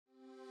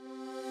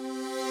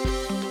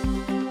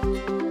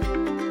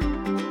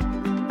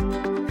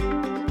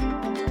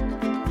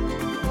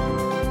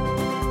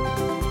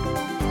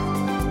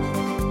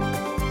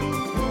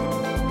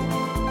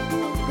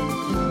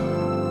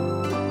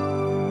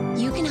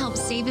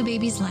Save a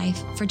baby's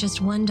life for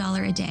just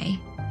 $1 a day.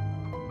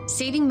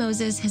 Saving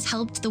Moses has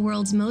helped the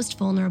world's most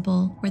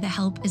vulnerable where the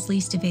help is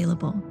least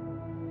available.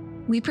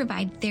 We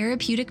provide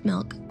therapeutic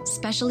milk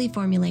specially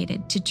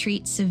formulated to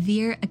treat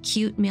severe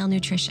acute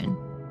malnutrition.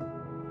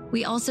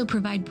 We also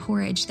provide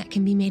porridge that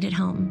can be made at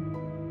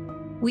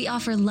home. We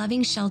offer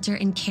loving shelter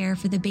and care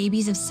for the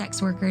babies of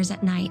sex workers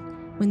at night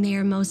when they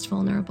are most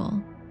vulnerable.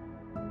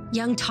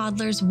 Young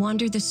toddlers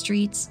wander the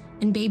streets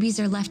and babies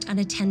are left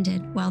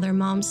unattended while their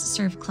moms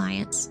serve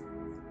clients.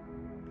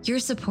 Your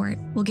support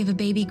will give a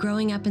baby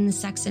growing up in the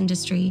sex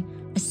industry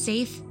a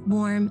safe,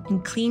 warm,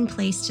 and clean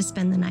place to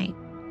spend the night.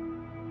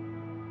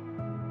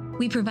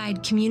 We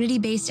provide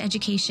community-based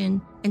education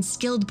and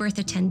skilled birth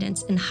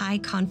attendants in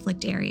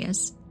high-conflict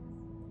areas.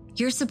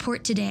 Your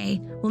support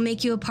today will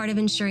make you a part of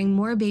ensuring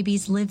more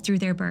babies live through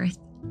their birth.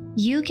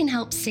 You can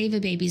help save a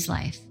baby's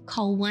life.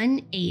 Call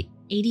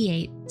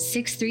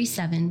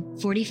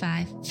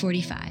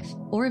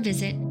 1-888-637-4545 or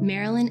visit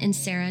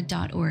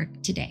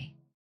marilynandsarah.org today.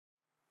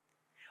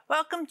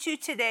 Welcome to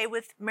Today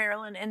with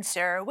Marilyn and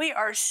Sarah. We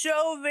are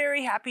so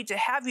very happy to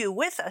have you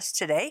with us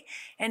today.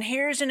 And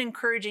here's an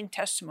encouraging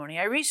testimony.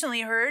 I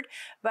recently heard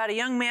about a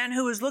young man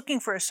who was looking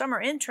for a summer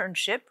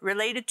internship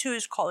related to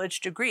his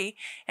college degree,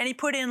 and he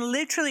put in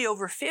literally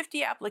over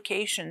 50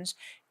 applications,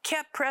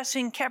 kept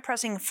pressing,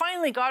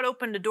 finally got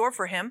opened a door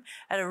for him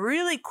at a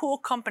really cool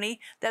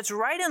company that's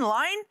right in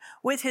line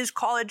with his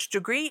college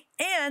degree,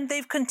 and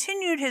they've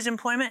continued his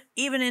employment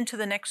even into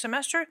the next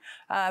semester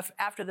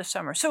after the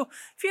summer. So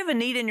if you have a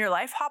need in your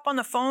life, hop on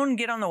the phone,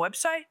 get on the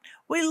website.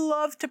 We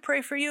love to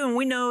pray for you, and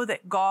we know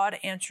that God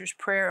answers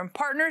prayer. And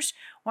partners,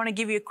 I want to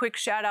give you a quick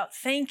shout out.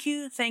 Thank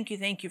you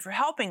for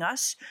helping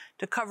us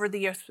to cover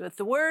the earth with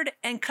the word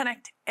and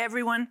connect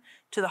everyone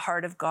to the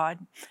heart of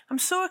God. I'm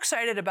so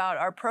excited about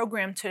our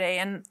program today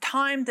and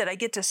time that I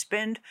get to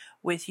spend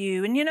with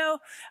you. And you know,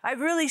 I've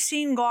really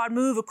seen God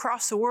move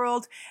across the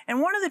world.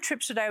 And one of the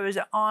trips that I was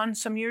on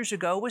some years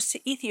ago was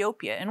to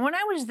Ethiopia. And when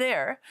I was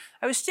there,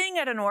 I was staying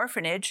at an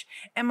orphanage,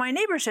 and my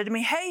neighbor said to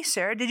me, "Hey,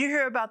 Sarah, did you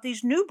hear about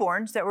these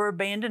newborns that were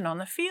abandoned on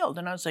the field?"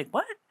 And I was like,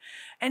 "What?"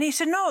 And he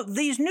said, "No,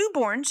 these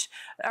newborns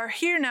are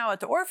here now at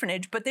the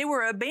orphanage, but they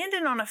were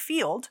abandoned on a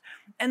field,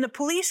 and the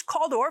police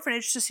called the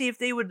orphanage to see if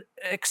they would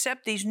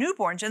accept these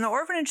newborns. And the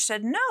orphanage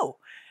said no.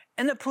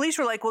 And the police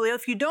were like, well,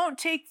 if you don't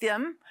take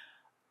them,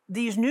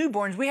 these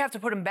newborns, we have to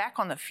put them back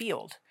on the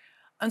field."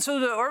 And so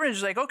the orphanage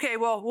was like, okay,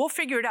 well, we'll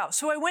figure it out.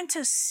 So I went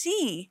to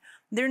see.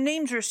 Their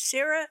names are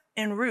Sarah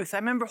and Ruth. I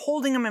remember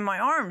holding them in my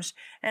arms,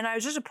 and I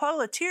was just a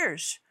puddle of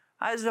tears.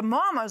 As a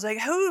mom, I was like,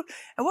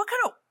 what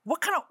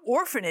kind of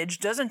orphanage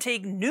doesn't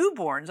take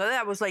newborns?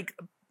 That was like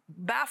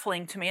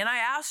baffling to me. And I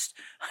asked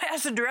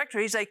the director,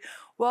 he's like,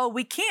 well,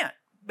 we can't.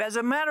 As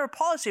a matter of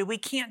policy, we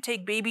can't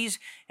take babies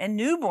and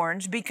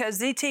newborns because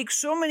they take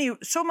so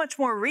much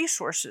more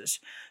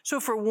resources. So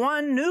for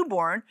one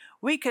newborn,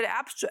 we could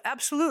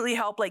absolutely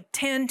help like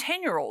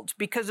 10-year-olds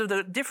because of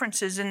the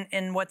differences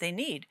in what they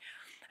need.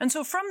 And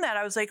so from that,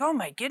 I was like, oh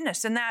my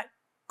goodness. And that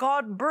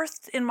God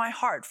birthed in my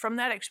heart from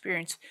that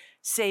experience,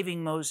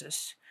 Saving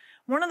Moses.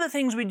 One of the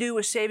things we do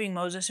with Saving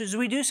Moses is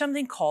we do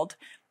something called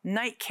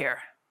night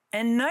care.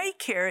 And night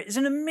care is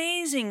an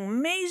amazing,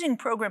 amazing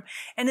program.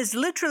 And it's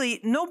literally,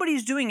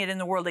 nobody's doing it in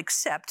the world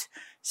except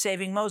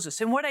Saving Moses.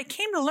 And what I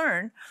came to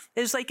learn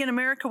is, like in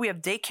America, we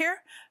have daycare.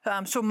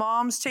 So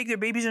moms take their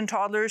babies and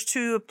toddlers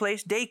to a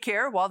place,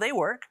 daycare, while they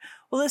work.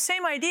 Well, it's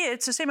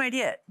the same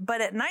idea, but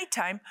at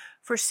nighttime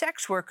for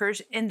sex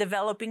workers in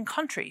developing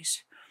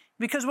countries.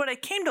 Because what I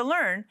came to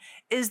learn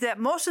is that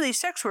most of these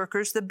sex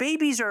workers, the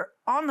babies are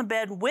on the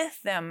bed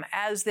with them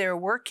as they're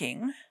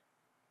working,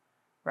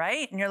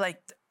 right? And you're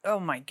like, oh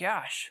my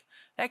gosh,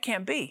 that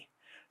can't be.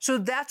 So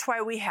that's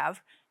why we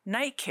have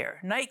night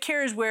care. Night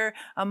care is where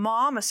a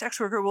mom, a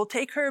sex worker, will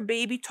take her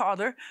baby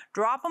toddler,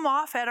 drop them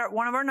off at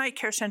one of our night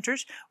care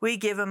centers. We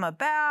give them a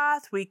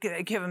bath, we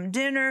give them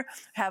dinner,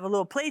 have a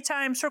little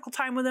playtime, circle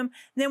time with them.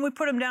 Then we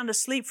put them down to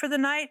sleep for the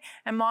night,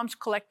 and moms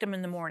collect them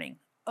in the morning.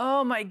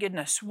 Oh my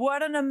goodness,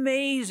 what an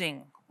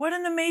amazing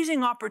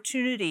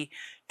opportunity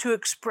to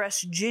express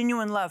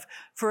genuine love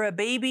for a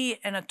baby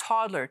and a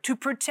toddler, to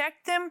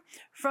protect them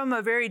from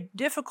a very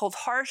difficult,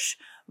 harsh,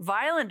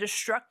 violent,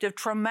 destructive,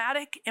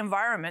 traumatic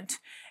environment,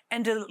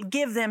 and to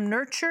give them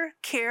nurture,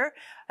 care,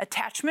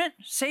 attachment,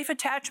 safe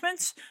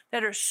attachments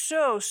that are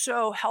so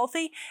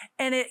healthy.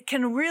 And it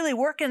can really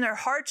work in their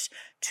hearts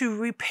to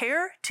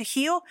repair, to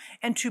heal,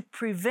 and to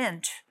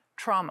prevent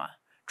trauma.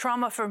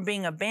 Trauma from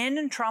being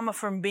abandoned, trauma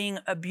from being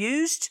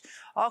abused,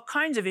 all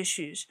kinds of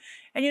issues.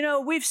 And you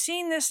know, we've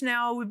seen this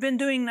now. We've been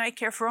doing night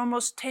care for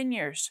almost 10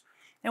 years.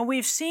 And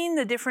we've seen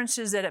the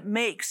differences that it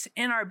makes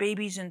in our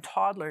babies and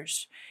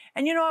toddlers.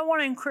 And you know, I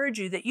want to encourage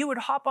you that you would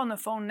hop on the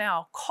phone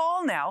now,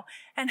 call now,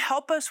 and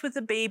help us with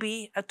a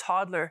baby, a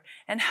toddler,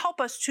 and help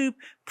us to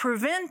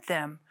prevent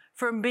them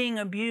from being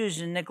abused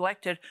and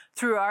neglected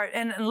through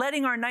and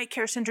letting our night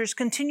care centers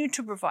continue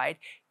to provide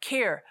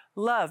care,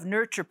 love,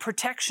 nurture,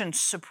 protection,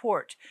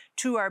 support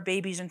to our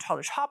babies and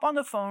toddlers. Hop on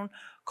the phone,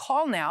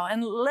 call now,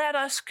 and let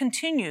us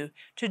continue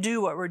to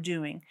do what we're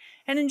doing.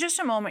 And in just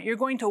a moment, you're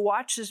going to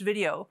watch this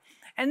video.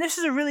 And this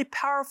is a really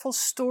powerful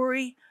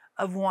story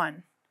of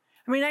one.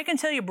 I mean, I can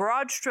tell you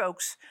broad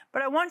strokes,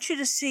 but I want you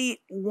to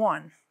see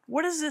one.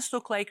 What does this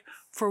look like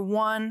for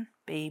one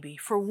baby,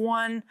 for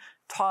one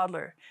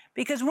toddler?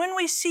 Because when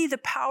we see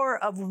the power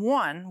of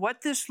one,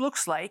 what this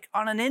looks like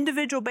on an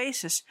individual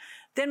basis,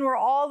 then we're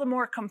all the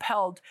more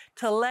compelled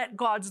to let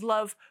God's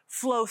love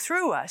flow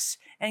through us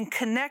and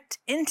connect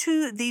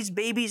into these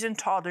babies and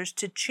toddlers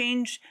to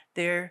change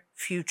their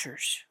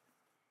futures.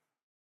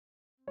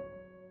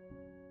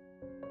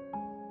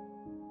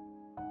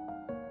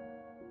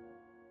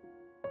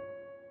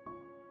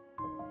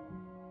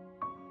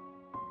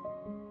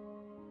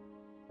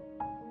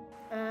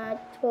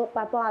ធ្វើ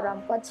ប៉ះពាល់អារម្ម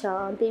ណ៍គាត់ច្រើ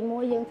នទី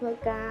1យើងធ្វើ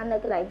ការនៅ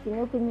កន្លែងទី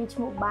នោះគឺមានឈ្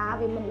មោះបា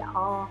វាមិនល្អ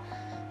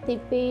ទី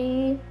2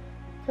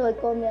ធ្វើឲ្យ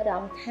កូនមានអារ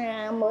ម្មណ៍ថា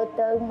មើល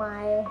ទៅម៉ែ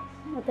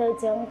ទៅអញ្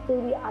ចឹងគឺ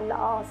វាអត់ល្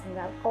អសម្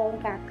រាប់កូន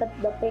ការគិត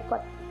ដល់ពេលគា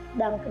ត់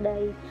ដឹងក្តី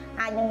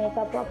អាចនឹងមាន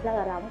ប៉ះពាល់ផ្លូវ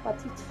អារម្មណ៍គាត់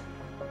ផ្លា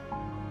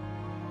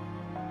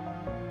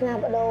ស់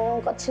ប្ដូរ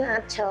គាត់ឆ្លាត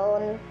ច្រើ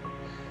ន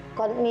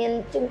គាត់មាន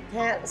ជំនឿ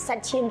ថាសា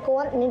ច់ឈាមគា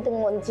ត់មានទម្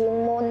ងន់ជាង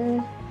មុន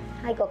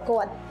ហើយក៏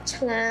គាត់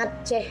ឆ្លាត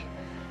ចេះ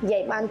និយា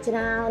យបានច្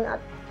រើន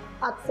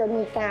អត់ស្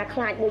មានការខ្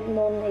លាចដូច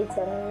មុនអី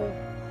ចឹង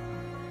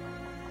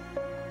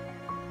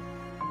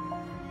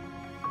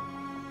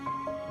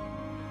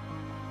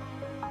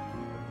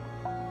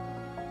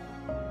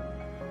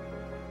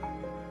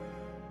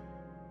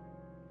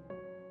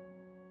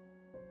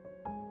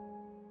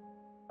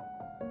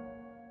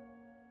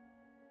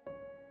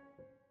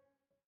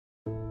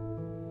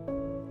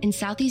In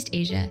Southeast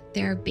Asia,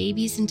 there are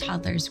babies and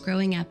toddlers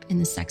growing up in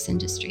the sex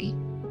industry.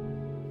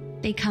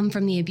 They come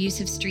from the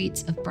abusive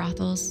streets of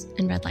brothels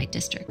and red light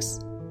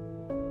districts.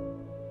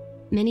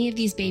 Many of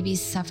these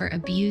babies suffer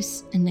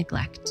abuse and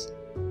neglect.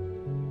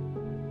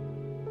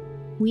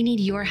 We need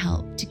your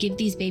help to give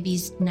these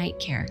babies night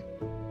care.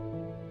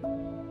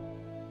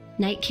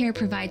 Night care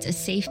provides a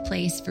safe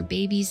place for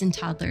babies and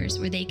toddlers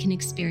where they can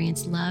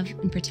experience love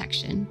and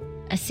protection,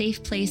 a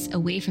safe place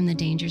away from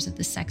the dangers of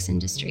the sex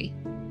industry.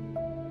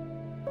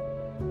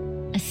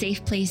 A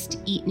safe place to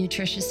eat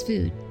nutritious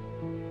food,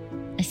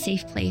 a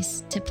safe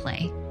place to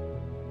play,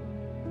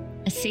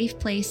 a safe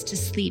place to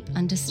sleep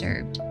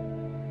undisturbed.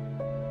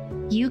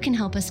 You can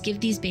help us give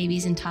these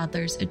babies and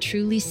toddlers a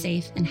truly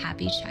safe and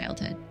happy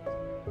childhood.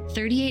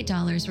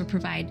 $38 will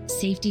provide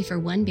safety for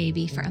one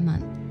baby for a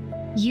month.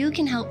 You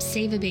can help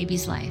save a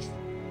baby's life.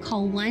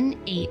 Call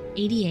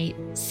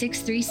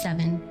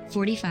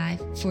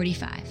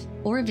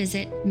 1-888-637-4545 or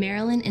visit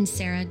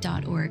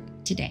marylandandsarah.org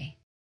today.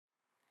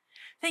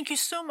 Thank you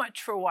so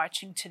much for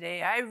watching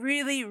today. I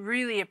really,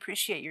 really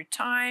appreciate your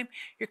time,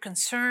 your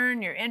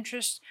concern, your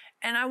interest,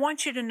 and I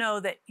want you to know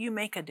that you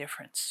make a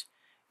difference.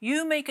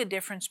 You make a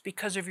difference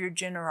because of your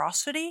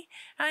generosity.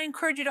 And I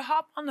encourage you to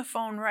hop on the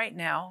phone right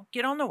now,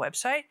 get on the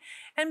website,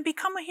 and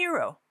become a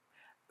hero.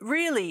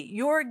 Really,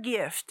 your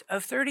gift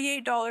of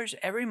 $38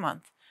 every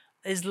month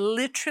is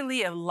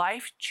literally a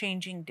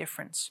life-changing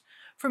difference.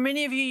 For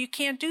many of you, you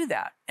can't do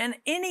that. And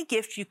any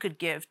gift you could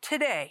give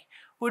today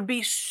would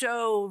be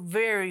so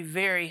very,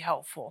 very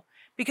helpful,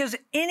 because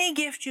any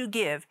gift you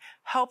give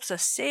helps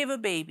us save a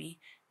baby,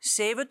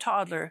 save a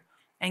toddler,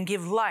 and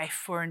give life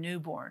for a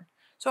newborn.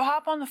 So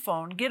hop on the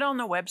phone, get on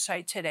the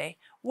website today.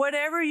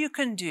 Whatever you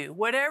can do,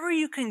 whatever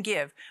you can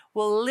give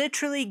will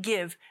literally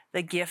give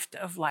the gift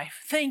of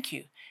life. Thank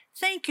you.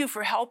 Thank you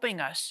for helping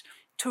us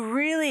to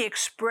really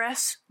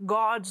express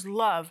God's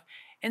love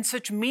in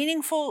such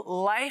meaningful,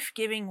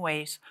 life-giving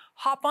ways.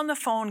 Hop on the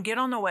phone, get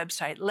on the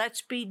website.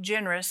 Let's be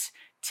generous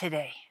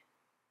today.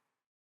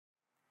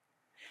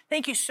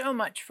 Thank you so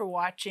much for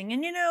watching.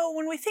 And you know,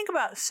 when we think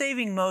about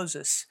saving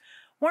Moses,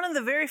 one of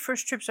the very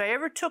first trips I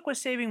ever took with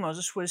Saving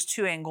Moses was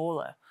to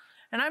Angola.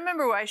 And I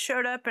remember when I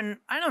showed up and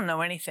I don't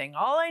know anything.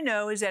 All I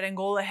know is that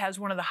Angola has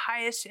one of the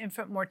highest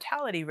infant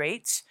mortality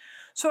rates.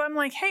 So I'm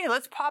like, hey,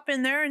 let's pop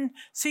in there and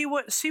see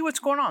what's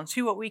going on,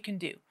 see what we can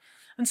do.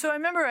 And so I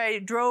remember I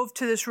drove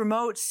to this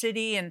remote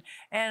city and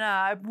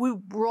we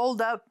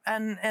rolled up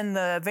and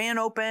the van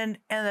opened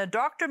and the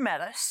doctor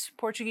met us,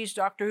 Portuguese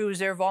doctor who was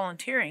there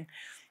volunteering.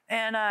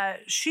 And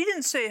she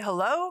didn't say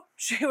hello.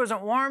 She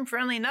wasn't warm,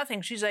 friendly,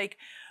 nothing. She's like,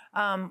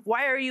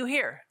 why are you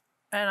here?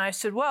 And I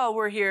said, well,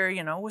 we're here,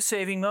 you know, with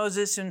Saving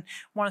Moses and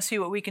want to see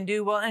what we can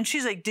do. Well, and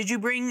she's like, did you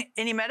bring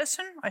any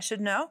medicine? I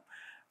said, no.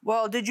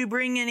 Well, did you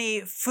bring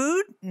any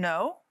food?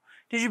 No.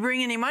 Did you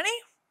bring any money?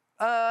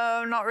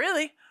 Not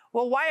really.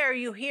 Well, why are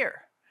you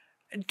here?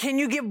 Can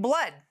you give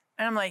blood?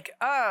 And I'm like,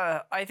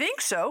 I think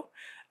so.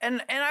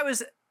 And I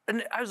was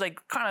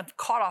like kind of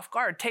caught off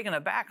guard, taken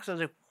aback. So I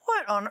was like,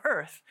 what on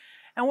earth?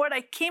 And what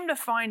I came to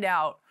find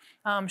out,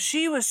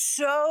 she was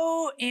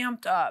so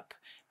amped up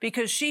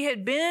because she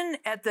had been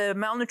at the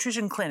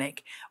malnutrition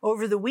clinic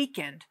over the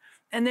weekend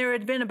And there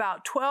had been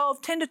about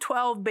 10 to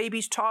 12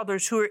 babies,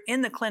 toddlers who were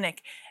in the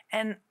clinic,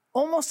 and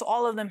almost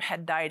all of them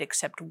had died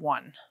except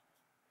one.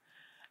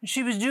 And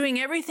she was doing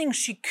everything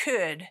she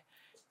could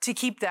to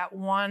keep that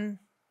one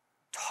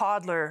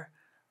toddler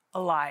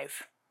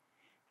alive.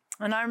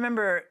 And I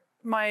remember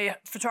my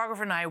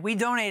photographer and I, we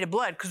donated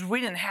blood because we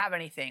didn't have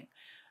anything.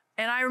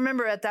 And I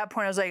remember at that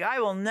point, I was like, I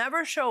will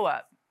never show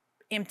up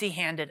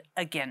empty-handed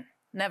again.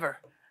 Never.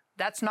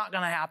 That's not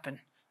going to happen.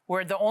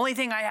 Where the only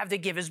thing I have to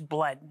give is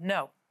blood.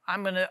 No,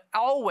 I'm going to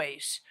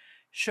always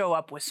show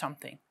up with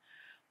something.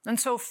 And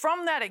so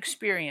from that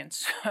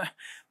experience,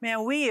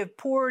 man, we have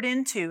poured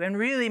into and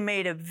really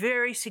made a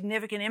very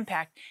significant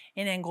impact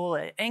in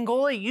Angola.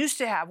 Angola used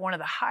to have one of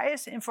the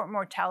highest infant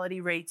mortality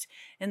rates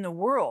in the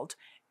world.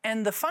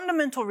 And the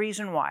fundamental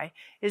reason why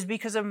is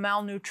because of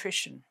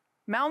malnutrition.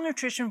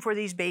 Malnutrition for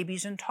these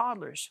babies and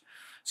toddlers.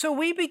 So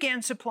we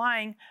began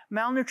supplying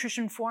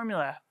malnutrition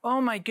formula. Oh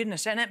my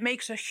goodness. And it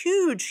makes a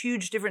huge,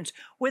 huge difference.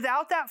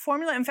 Without that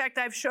formula, in fact,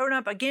 I've shown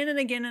up again and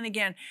again and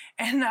again.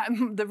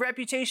 And the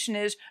reputation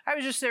is, I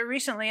was just there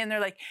recently and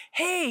they're like,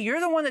 hey, you're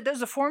the one that does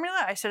the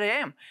formula? I said, I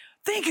am.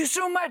 Thank you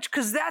so much,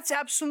 because that's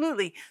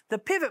absolutely the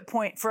pivot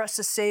point for us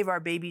to save our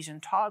babies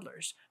and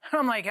toddlers. And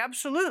I'm like,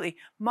 absolutely.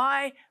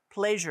 My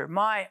pleasure,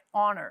 my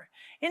honor.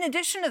 In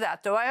addition to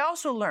that, though, I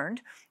also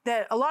learned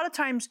that a lot of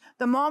times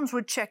the moms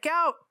would check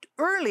out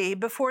early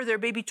before their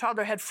baby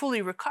toddler had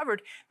fully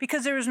recovered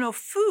because there was no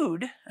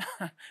food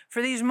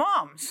for these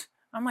moms.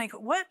 I'm like,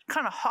 what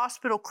kind of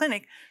hospital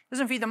clinic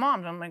doesn't feed the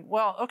moms? I'm like,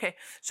 well, okay.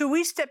 So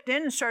we stepped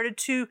in and started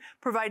to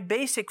provide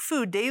basic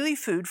food, daily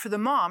food for the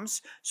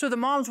moms, so the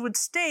moms would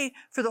stay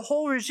for the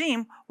whole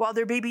regime while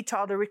their baby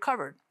toddler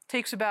recovered.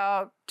 Takes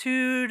about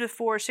 2 to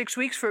 4, 6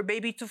 weeks for a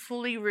baby to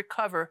fully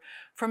recover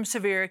from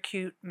severe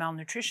acute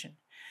malnutrition.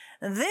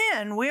 And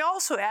then we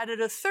also added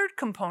a third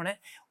component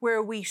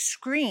where we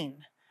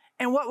screen.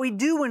 And what we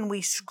do when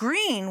we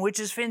screen, which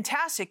is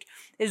fantastic,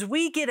 is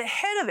we get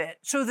ahead of it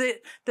so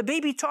that the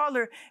baby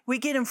toddler, we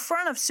get in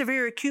front of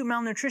severe acute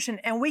malnutrition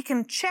and we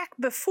can check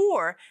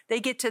before they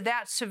get to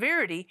that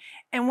severity.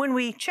 And when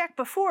we check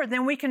before,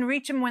 then we can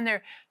reach them when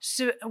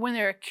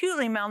they're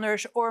acutely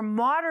malnourished or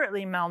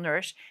moderately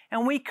malnourished,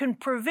 and we can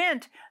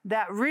prevent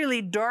that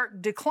really dark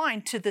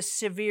decline to the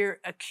severe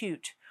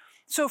acute.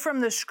 So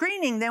from the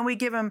screening, then we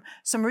give them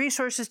some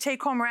resources,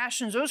 take-home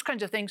rations, those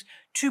kinds of things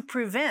to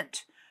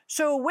prevent.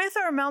 So with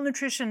our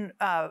malnutrition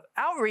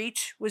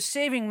outreach with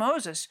Saving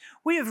Moses,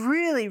 we have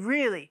really,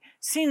 really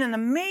seen an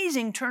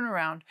amazing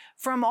turnaround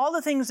from all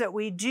the things that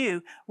we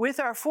do with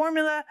our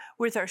formula,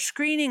 with our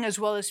screening, as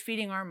well as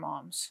feeding our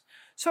moms.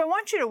 So I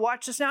want you to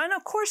watch this now. And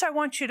of course, I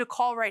want you to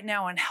call right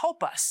now and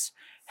help us.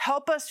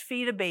 Help us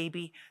feed a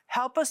baby.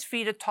 Help us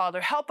feed a toddler.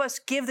 Help us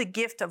give the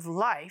gift of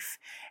life.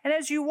 And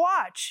as you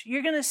watch,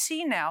 you're going to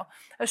see now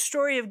a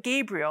story of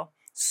Gabriel.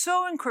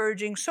 So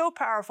encouraging, so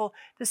powerful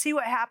to see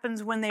what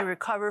happens when they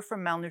recover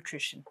from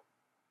malnutrition.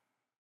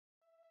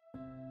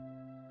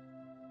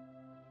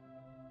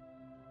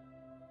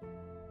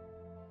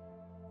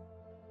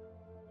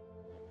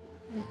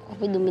 O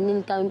corpo do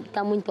menino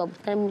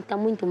tá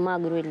muito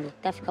magro, ele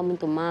tá ficando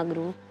muito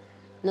magro.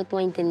 Não estou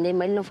a entender,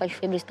 mas ele não faz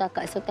febre,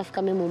 só tá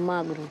ficando mesmo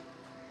magro.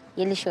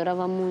 E ele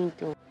chorava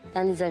muito.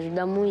 Tá nos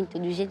ajudando muito,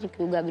 do jeito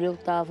que o Gabriel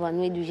estava,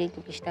 não é do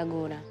jeito que está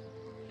agora.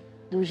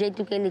 Do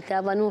jeito que ele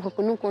estava, não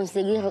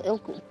conseguia,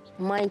 eu,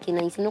 mãe que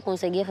nasci, não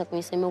conseguia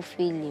reconhecer meu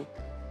filho.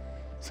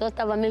 Só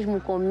estava mesmo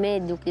com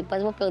medo que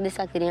depois vou perder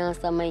essa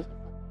criança, mas...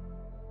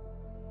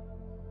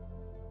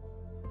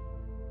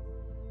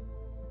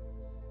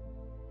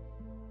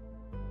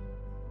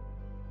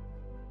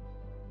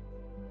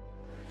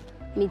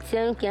 Me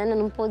disseram que Ana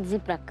não pode ir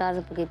para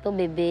casa porque teu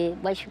bebê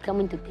vai ficar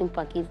muito tempo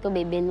aqui, teu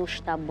bebê não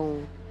está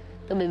bom.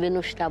 Teu bebê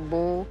não está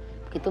bom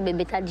porque teu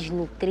bebê está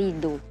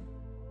desnutrido.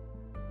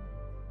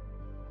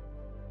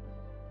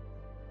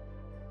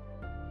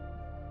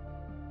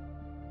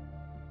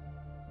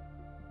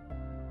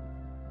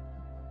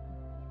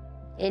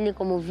 Ele,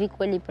 como vi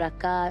com ele para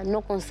cá, não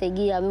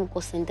conseguia mesmo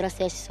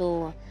concentrar-se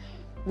só.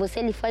 Você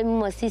ele faz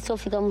mesmo assim, só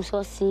ficamos só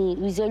assim.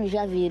 Os olhos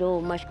já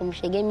virou, mas como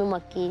cheguei mesmo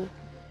aqui,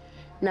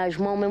 nas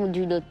mãos mesmo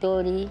dos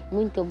doutores,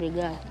 muito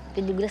obrigado.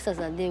 Pedi graças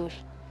a Deus,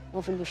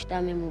 meu filho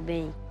está mesmo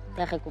bem,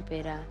 está a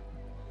recuperar.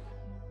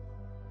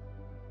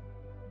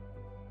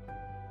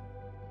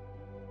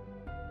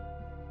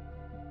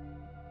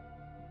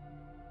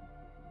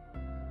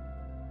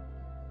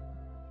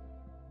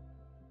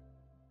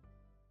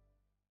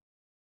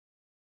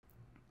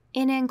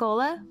 In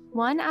Angola,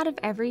 1 out of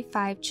every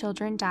 5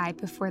 children die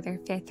before their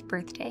 5th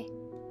birthday.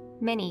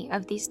 Many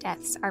of these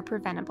deaths are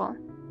preventable.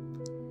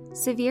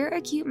 Severe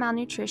acute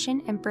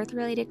malnutrition and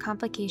birth-related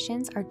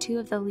complications are 2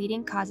 of the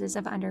leading causes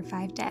of under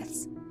 5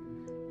 deaths.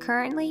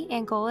 Currently,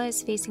 Angola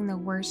is facing the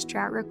worst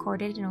drought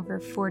recorded in over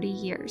 40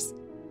 years.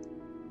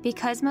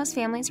 Because most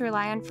families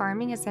rely on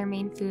farming as their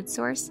main food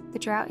source, the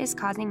drought is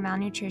causing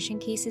malnutrition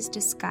cases to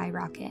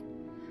skyrocket.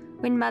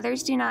 When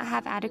mothers do not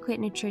have adequate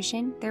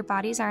nutrition, their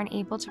bodies aren't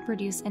able to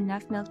produce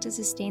enough milk to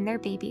sustain their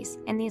babies,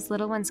 and these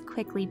little ones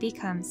quickly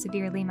become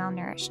severely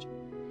malnourished.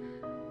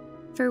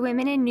 For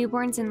women and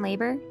newborns in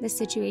labor, the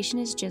situation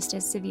is just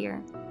as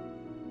severe.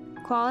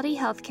 Quality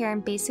healthcare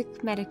and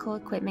basic medical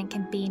equipment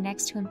can be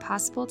next to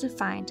impossible to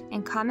find,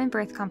 and common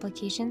birth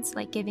complications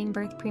like giving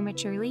birth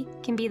prematurely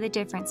can be the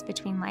difference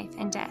between life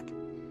and death.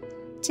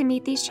 To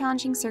meet these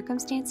challenging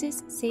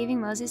circumstances, Saving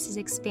Moses is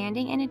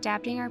expanding and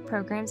adapting our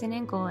programs in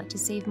Angola to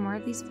save more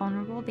of these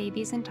vulnerable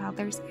babies and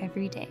toddlers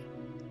every day.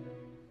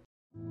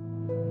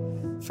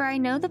 For I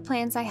know the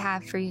plans I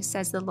have for you,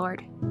 says the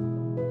Lord,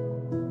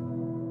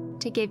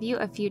 to give you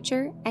a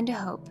future and a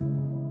hope.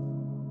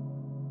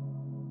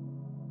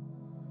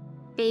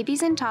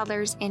 Babies and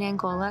toddlers in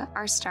Angola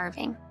are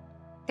starving.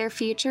 Their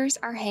futures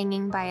are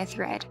hanging by a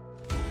thread.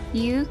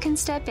 You can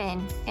step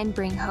in and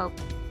bring hope.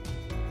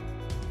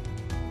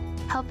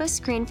 Help us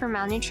screen for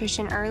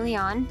malnutrition early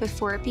on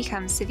before it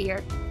becomes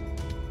severe.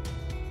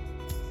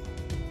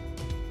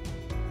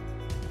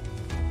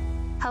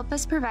 Help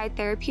us provide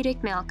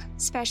therapeutic milk,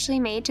 specially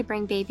made to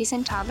bring babies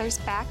and toddlers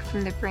back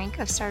from the brink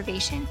of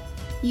starvation.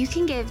 You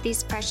can give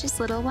these precious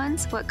little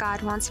ones what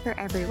God wants for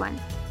everyone,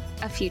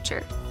 a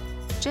future.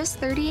 Just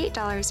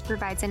 $38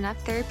 provides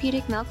enough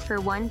therapeutic milk for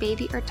one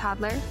baby or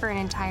toddler for an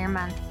entire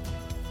month.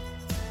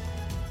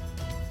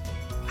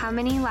 How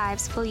many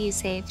lives will you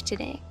save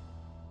today?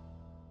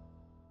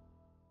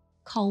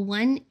 Call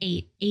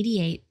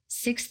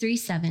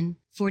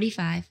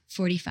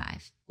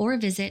 1-888-637-4545 or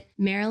visit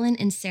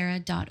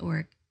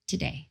marylandandsarah.org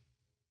today.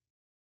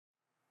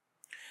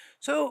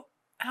 So,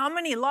 how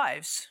many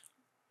lives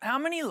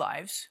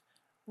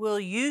will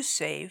you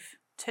save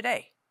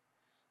today?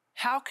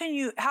 How can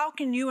we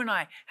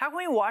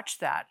watch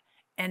that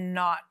and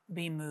not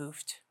be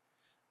moved?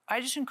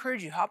 I just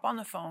encourage you, hop on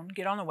the phone,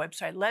 get on the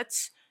website.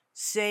 Let's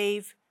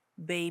save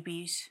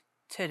babies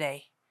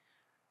today.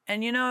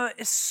 And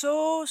it's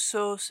so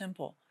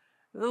simple.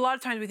 A lot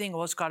of times we think,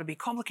 well, it's got to be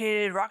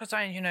complicated, rocket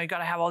science, you got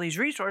to have all these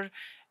resources.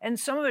 And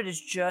some of it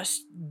is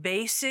just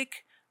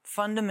basic,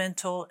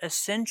 fundamental,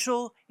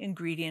 essential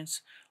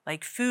ingredients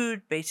like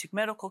food, basic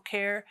medical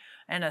care,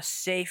 and a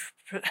safe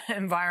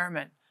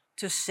environment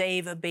to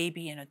save a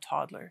baby and a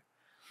toddler.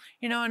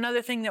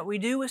 Another thing that we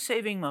do with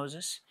Saving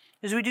Moses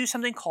is we do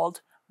something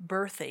called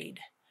birth aid.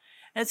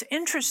 And it's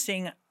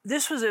interesting,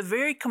 this was a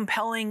very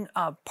compelling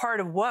part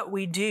of what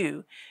we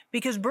do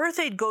because birth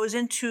aid goes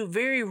into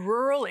very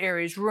rural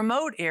areas,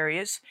 remote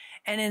areas,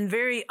 and in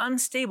very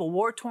unstable,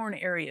 war-torn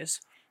areas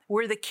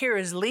where the care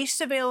is least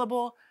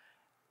available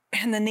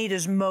and the need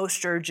is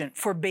most urgent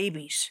for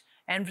babies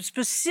and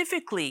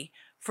specifically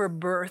for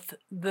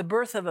the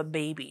birth of a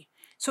baby.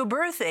 So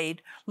birth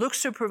aid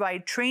looks to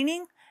provide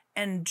training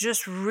and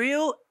just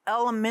real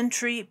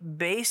elementary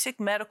basic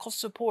medical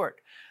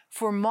support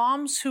for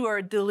moms who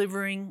are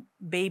delivering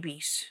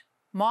babies,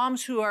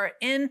 moms who are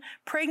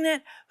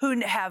pregnant,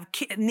 who have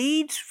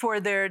needs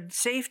for their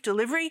safe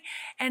delivery,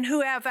 and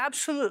who have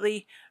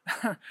absolutely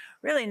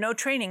really no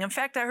training. In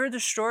fact, I heard the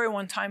story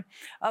one time.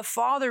 A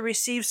father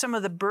received some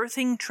of the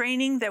birthing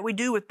training that we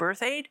do with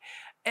birth aid,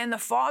 and the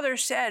father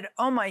said,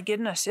 oh my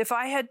goodness, if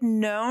I had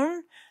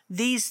known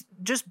these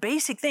just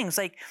basic things,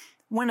 like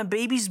when a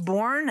baby's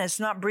born,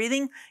 it's not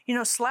breathing,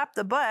 slap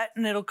the butt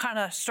and it'll kind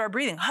of start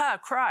breathing,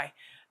 cry.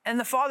 And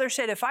the father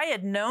said, if I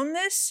had known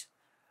this,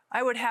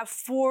 I would have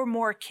 4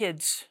 more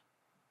kids.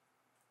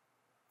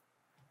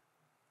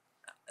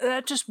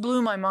 That just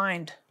blew my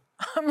mind.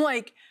 I'm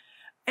like,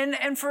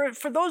 and for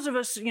those of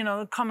us,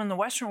 come in the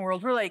Western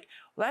world, we're like,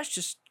 well, that's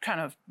just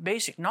kind of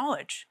basic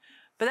knowledge.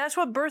 But that's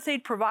what birth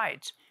aid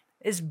provides,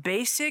 is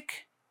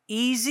basic,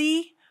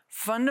 easy,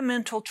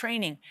 fundamental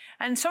training.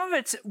 And some of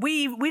it's,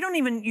 we don't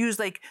even use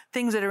like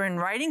things that are in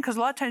writing because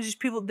a lot of times these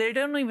people, they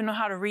don't even know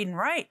how to read and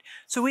write.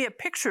 So we have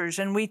pictures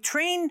and we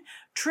train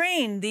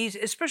these,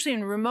 especially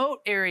in remote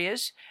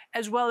areas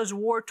as well as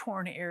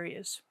war-torn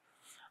areas.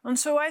 And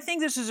so I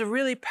think this is a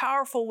really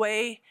powerful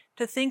way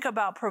to think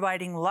about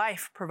providing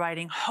life,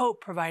 providing hope,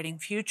 providing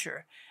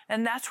future.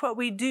 And that's what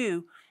we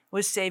do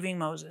with Saving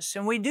Moses.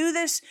 And we do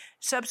this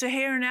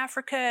sub-Saharan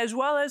Africa as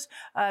well as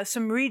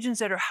some regions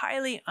that are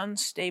highly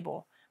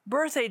unstable.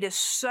 Birth aid is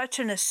such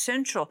an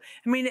essential.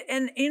 For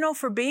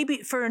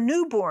a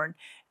newborn,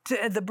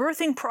 the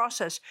birthing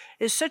process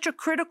is such a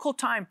critical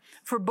time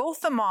for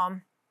both the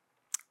mom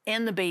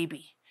and the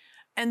baby.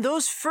 And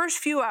those first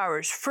few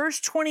hours,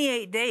 first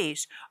 28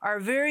 days,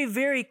 are very,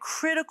 very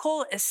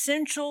critical,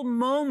 essential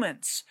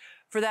moments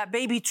for that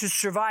baby to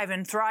survive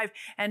and thrive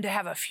and to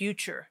have a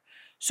future.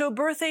 So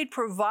birth aid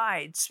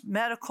provides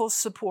medical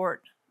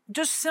support,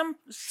 just some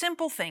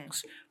simple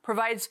things,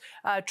 provides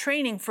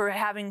training for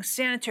having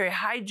sanitary,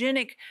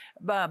 hygienic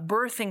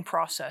birthing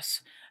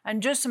process,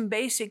 and just some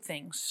basic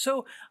things.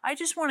 So I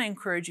just want to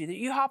encourage you that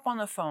you hop on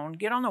the phone,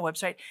 get on the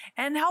website,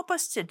 and help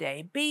us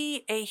today.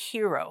 Be a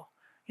hero.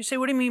 You say,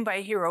 what do you mean by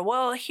a hero?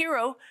 Well, a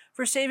hero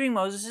for Saving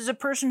Moses is a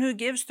person who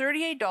gives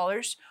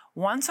 $38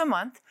 once a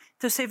month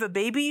to save a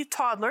baby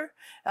toddler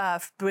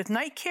with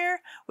night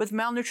care, with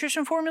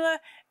malnutrition formula,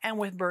 and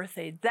with birth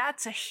aid.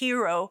 That's a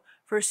hero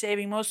for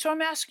Saving Moses. So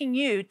I'm asking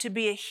you to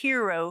be a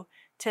hero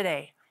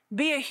today.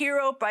 Be a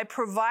hero by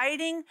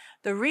providing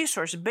the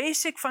resource,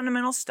 basic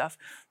fundamental stuff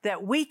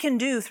that we can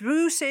do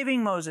through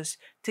Saving Moses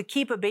to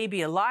keep a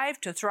baby alive,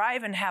 to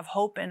thrive, and have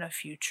hope in a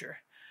future.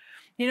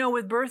 You know,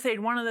 with Birth Aid,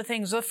 one of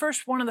the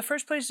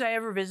first places I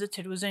ever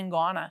visited was in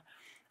Ghana.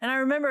 And I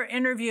remember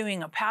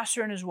interviewing a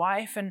pastor and his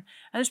wife, and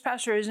this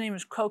pastor, his name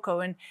was Coco,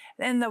 and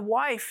the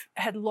wife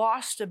had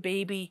lost a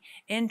baby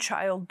in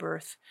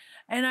childbirth.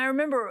 And I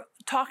remember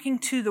talking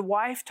to the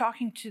wife,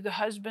 talking to the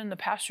husband, the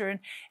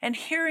pastor, and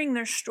hearing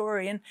their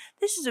story. And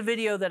this is a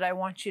video that I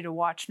want you to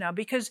watch now,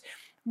 because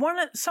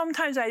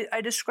sometimes I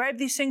describe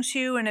these things to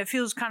you and it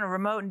feels kind of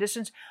remote and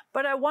distant,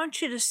 but I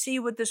want you to see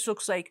what this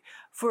looks like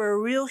for a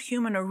real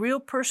human, a real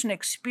person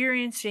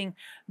experiencing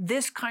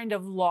this kind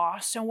of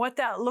loss, and what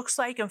that looks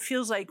like and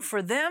feels like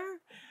for them,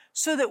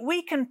 so that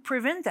we can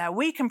prevent that.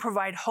 We can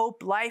provide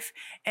hope, life,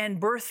 and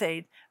birth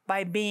aid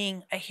by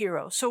being a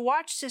hero. So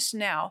watch this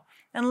now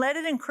and let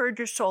it encourage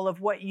your soul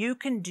of what you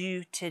can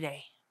do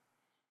today.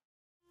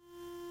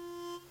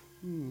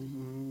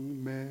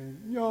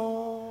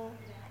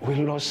 We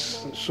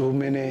lost so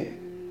many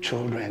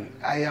children.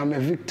 I am a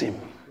victim.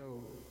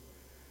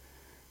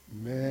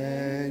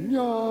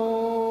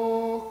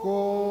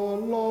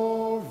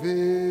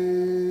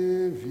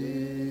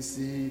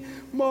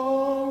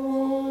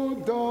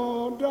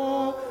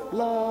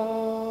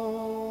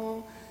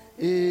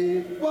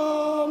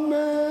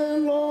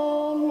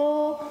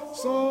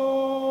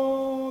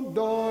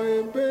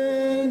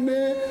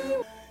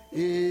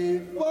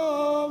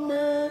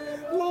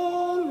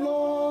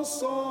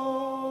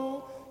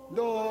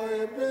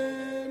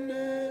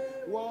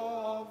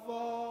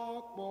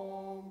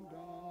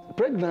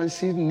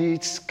 Pregnancy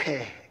needs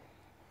care.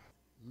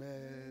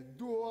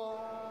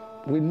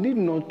 We need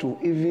not to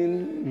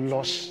even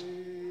lose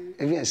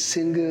even a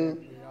single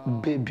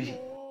baby.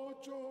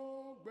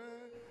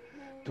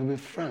 To be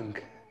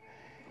frank,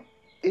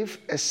 if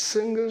a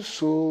single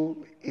soul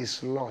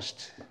is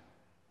lost,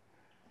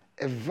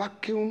 a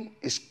vacuum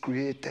is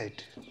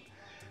created.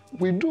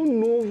 We don't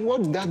know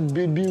what that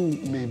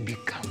baby may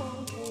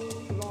become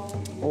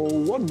or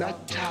what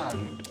that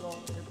child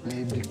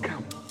may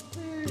become.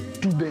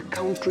 To the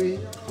country,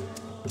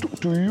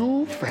 to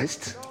you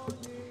first,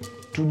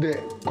 to the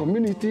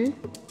community,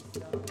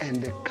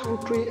 and the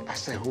country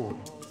as a whole.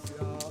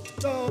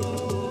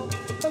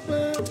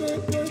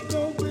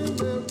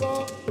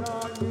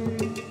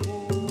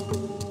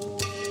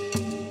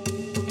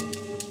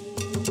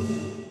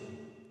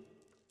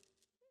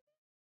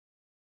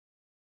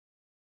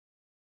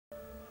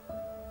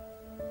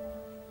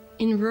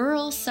 In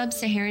rural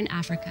sub-Saharan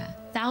Africa,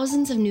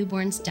 thousands of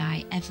newborns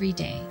die every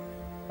day.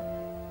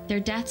 Their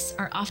deaths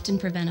are often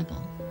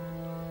preventable.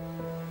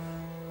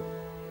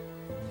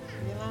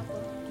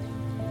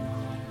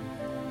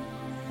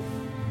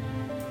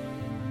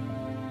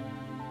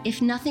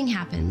 If nothing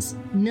happens,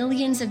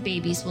 millions of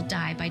babies will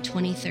die by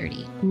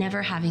 2030,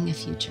 never having a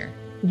future.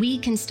 We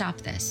can stop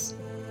this.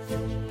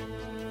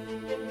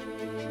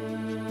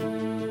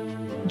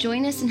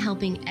 Join us in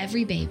helping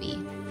every baby,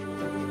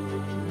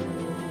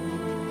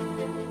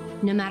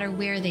 no matter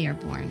where they are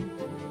born.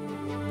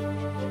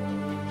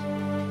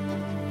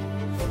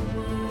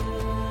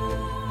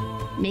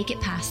 Make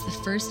it past the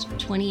first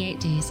 28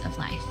 days of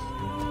life.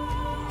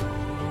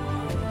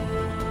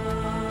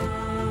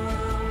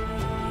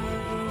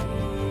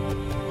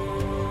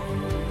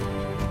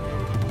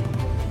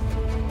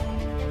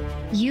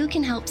 You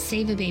can help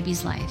save a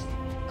baby's life.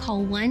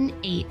 Call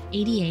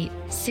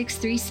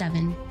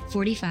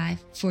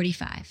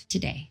 1-888-637-4545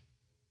 today.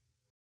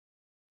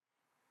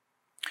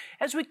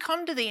 As we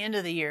come to the end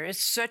of the year,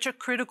 it's such a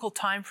critical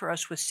time for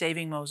us with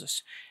Saving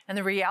Moses. And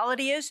the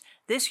reality is,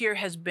 this year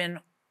has been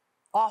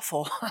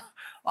awful,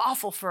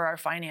 awful for our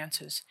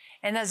finances.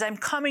 And as I'm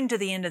coming to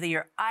the end of the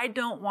year, I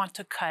don't want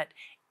to cut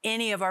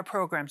any of our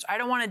programs. I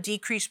don't want to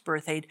decrease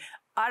birth aid.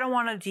 I don't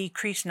want to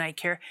decrease night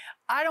care.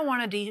 I don't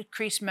want to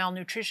decrease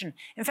malnutrition.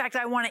 In fact,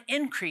 I want to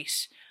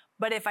increase.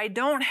 But if I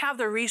don't have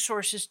the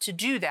resources to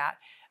do that,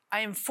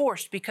 I am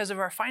forced, because of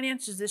our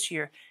finances this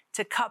year,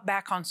 to cut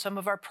back on some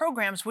of our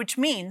programs, which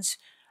means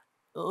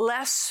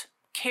less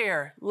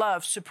care,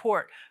 love,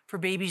 support for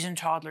babies and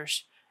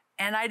toddlers.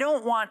 And I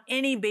don't want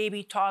any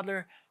baby,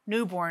 toddler,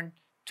 newborn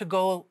to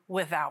go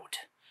without.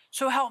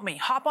 So help me,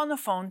 hop on the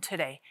phone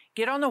today,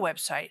 get on the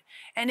website.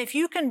 And if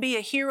you can be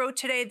a hero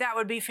today, that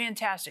would be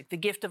fantastic, the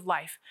gift of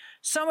life.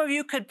 Some of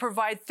you could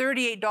provide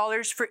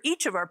 $38 for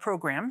each of our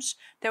programs.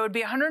 That would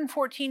be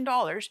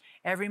 $114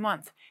 every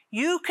month.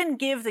 You can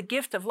give the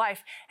gift of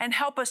life and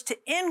help us to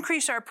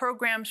increase our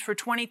programs for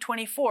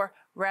 2024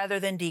 rather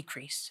than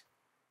decrease.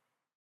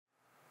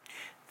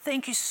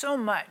 Thank you so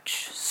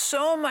much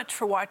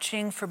for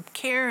watching, for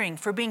caring,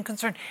 for being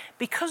concerned.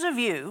 Because of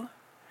you,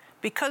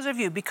 because of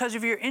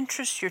your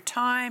interest, your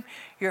time,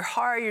 your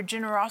heart, your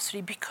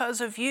generosity,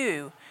 because of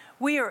you,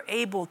 we are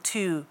able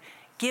to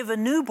give a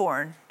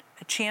newborn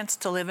a chance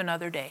to live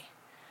another day.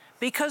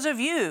 Because of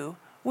you,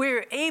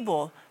 we're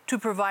able to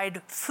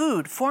provide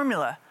food,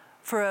 formula,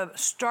 for a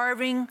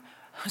starving,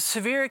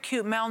 severe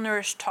acute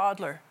malnourished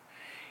toddler.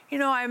 You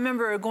know, I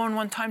remember going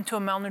one time to a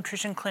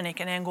malnutrition clinic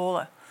in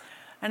Angola,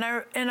 And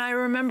I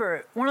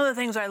remember one of the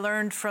things I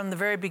learned from the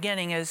very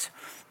beginning is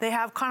they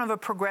have kind of a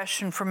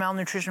progression for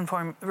malnutrition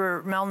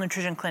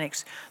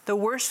clinics. The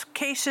worst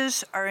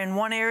cases are in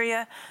one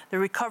area, the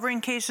recovering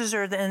cases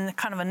are in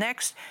kind of a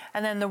next,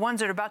 and then the ones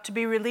that are about to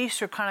be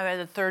released are kind of at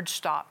a third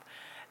stop.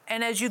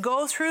 And as you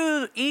go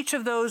through each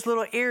of those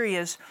little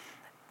areas,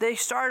 they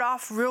start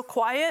off real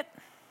quiet,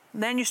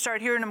 then you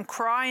start hearing them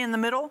cry in the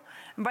middle,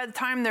 and by the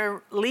time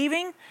they're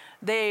leaving,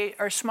 they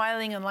are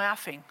smiling and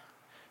laughing.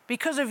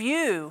 Because of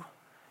you,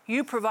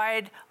 you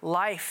provide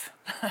life,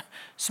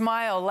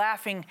 smile,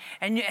 laughing,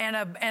 and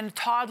a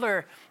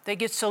toddler that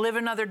gets to live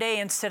another day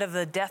instead of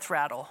the death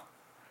rattle.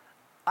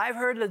 I've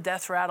heard the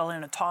death rattle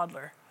in a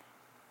toddler.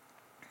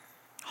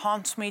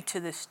 Haunts me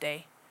to this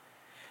day.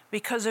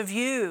 Because of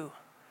you,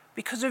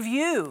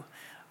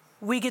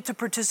 we get to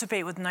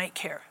participate with night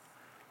care.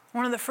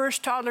 One of the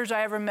first toddlers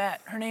I ever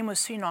met, her name was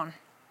Sinon.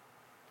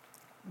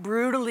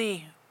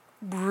 Brutally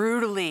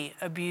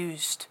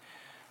abused.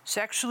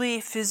 Sexually,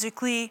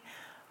 physically.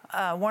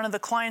 One of the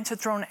clients had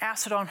thrown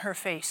acid on her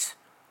face.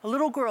 A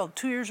little girl,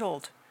 2 years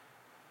old.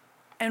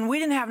 And we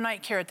didn't have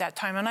night care at that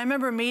time. And I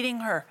remember meeting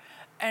her,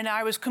 and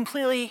I was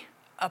completely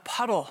a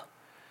puddle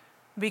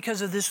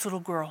because of this little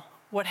girl,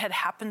 what had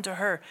happened to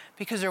her,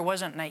 because there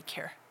wasn't night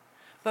care.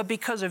 But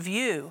because of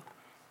you,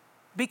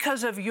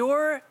 because of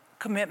your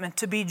commitment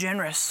to be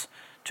generous,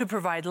 to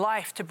provide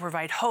life, to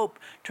provide hope,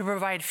 to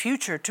provide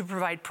future, to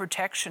provide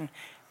protection,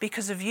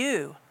 because of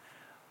you,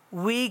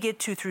 we get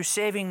to, through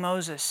Saving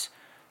Moses,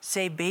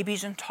 save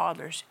babies and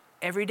toddlers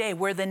every day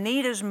where the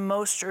need is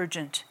most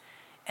urgent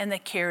and the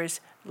care is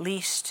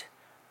least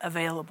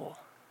available.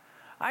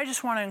 I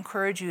just want to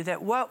encourage you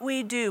that what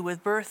we do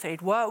with birth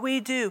aid, what we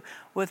do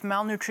with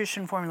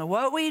malnutrition formula,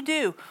 what we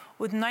do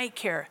with night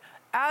care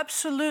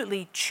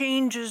absolutely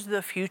changes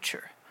the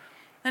future.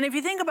 And if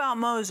you think about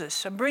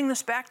Moses, I bring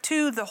this back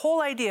to the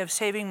whole idea of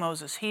saving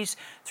Moses. He's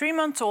 3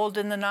 months old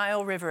in the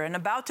Nile River and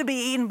about to be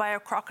eaten by a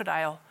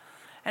crocodile.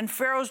 And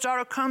Pharaoh's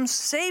daughter comes,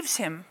 saves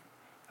him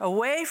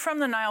away from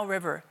the Nile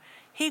River.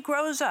 He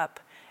grows up.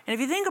 And if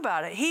you think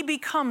about it, he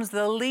becomes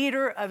the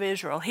leader of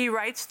Israel. He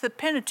writes the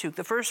Pentateuch,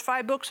 the first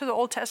 5 books of the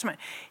Old Testament.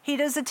 He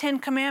does the 10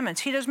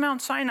 Commandments. He does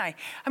Mount Sinai.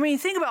 I mean,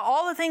 think about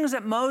all the things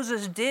that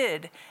Moses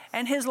did.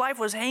 And his life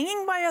was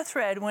hanging by a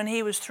thread when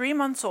he was 3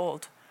 months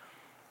old.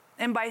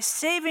 And by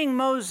saving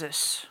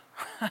Moses,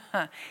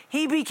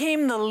 he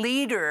became the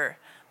leader,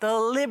 the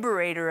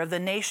liberator of the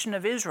nation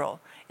of Israel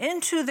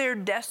into their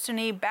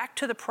destiny back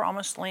to the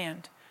promised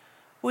land.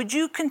 Would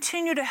you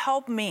continue to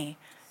help me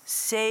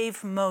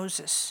save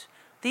Moses?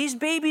 These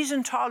babies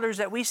and toddlers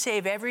that we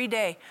save every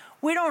day,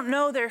 we don't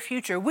know their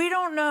future. We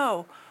don't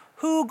know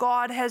who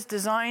God has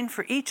designed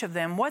for each of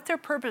them, what their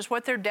purpose,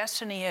 what their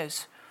destiny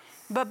is.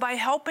 But by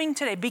helping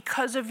today,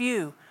 because of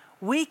you,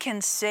 we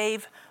can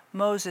save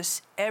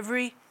Moses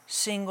every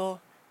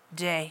single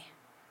day.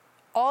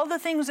 All the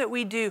things that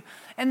we do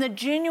and the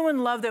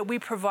genuine love that we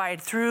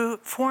provide through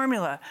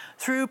formula,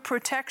 through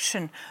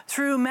protection,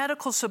 through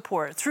medical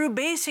support, through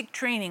basic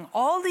training,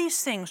 all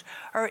these things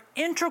are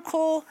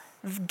integral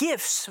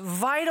gifts,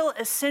 vital,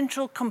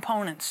 essential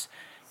components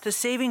to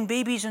saving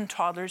babies and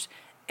toddlers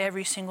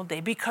every single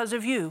day. Because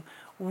of you,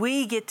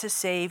 we get to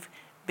save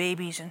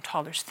babies and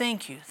toddlers.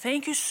 Thank you.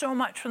 Thank you so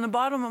much from the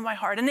bottom of my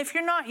heart. And if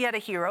you're not yet a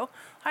hero,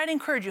 I'd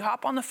encourage you,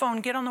 hop on the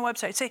phone, get on the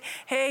website, say,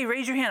 hey,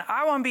 raise your hand.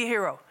 I want to be a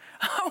hero.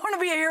 I want to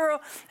be a hero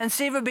and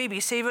save a baby,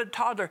 save a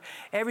toddler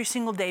every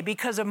single day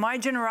because of my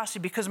generosity,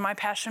 because of my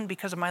passion,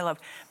 because of my love.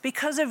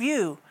 Because of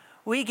you,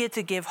 we get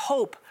to give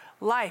hope,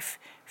 life,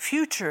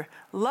 future,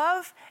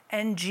 love,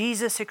 and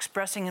Jesus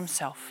expressing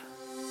himself.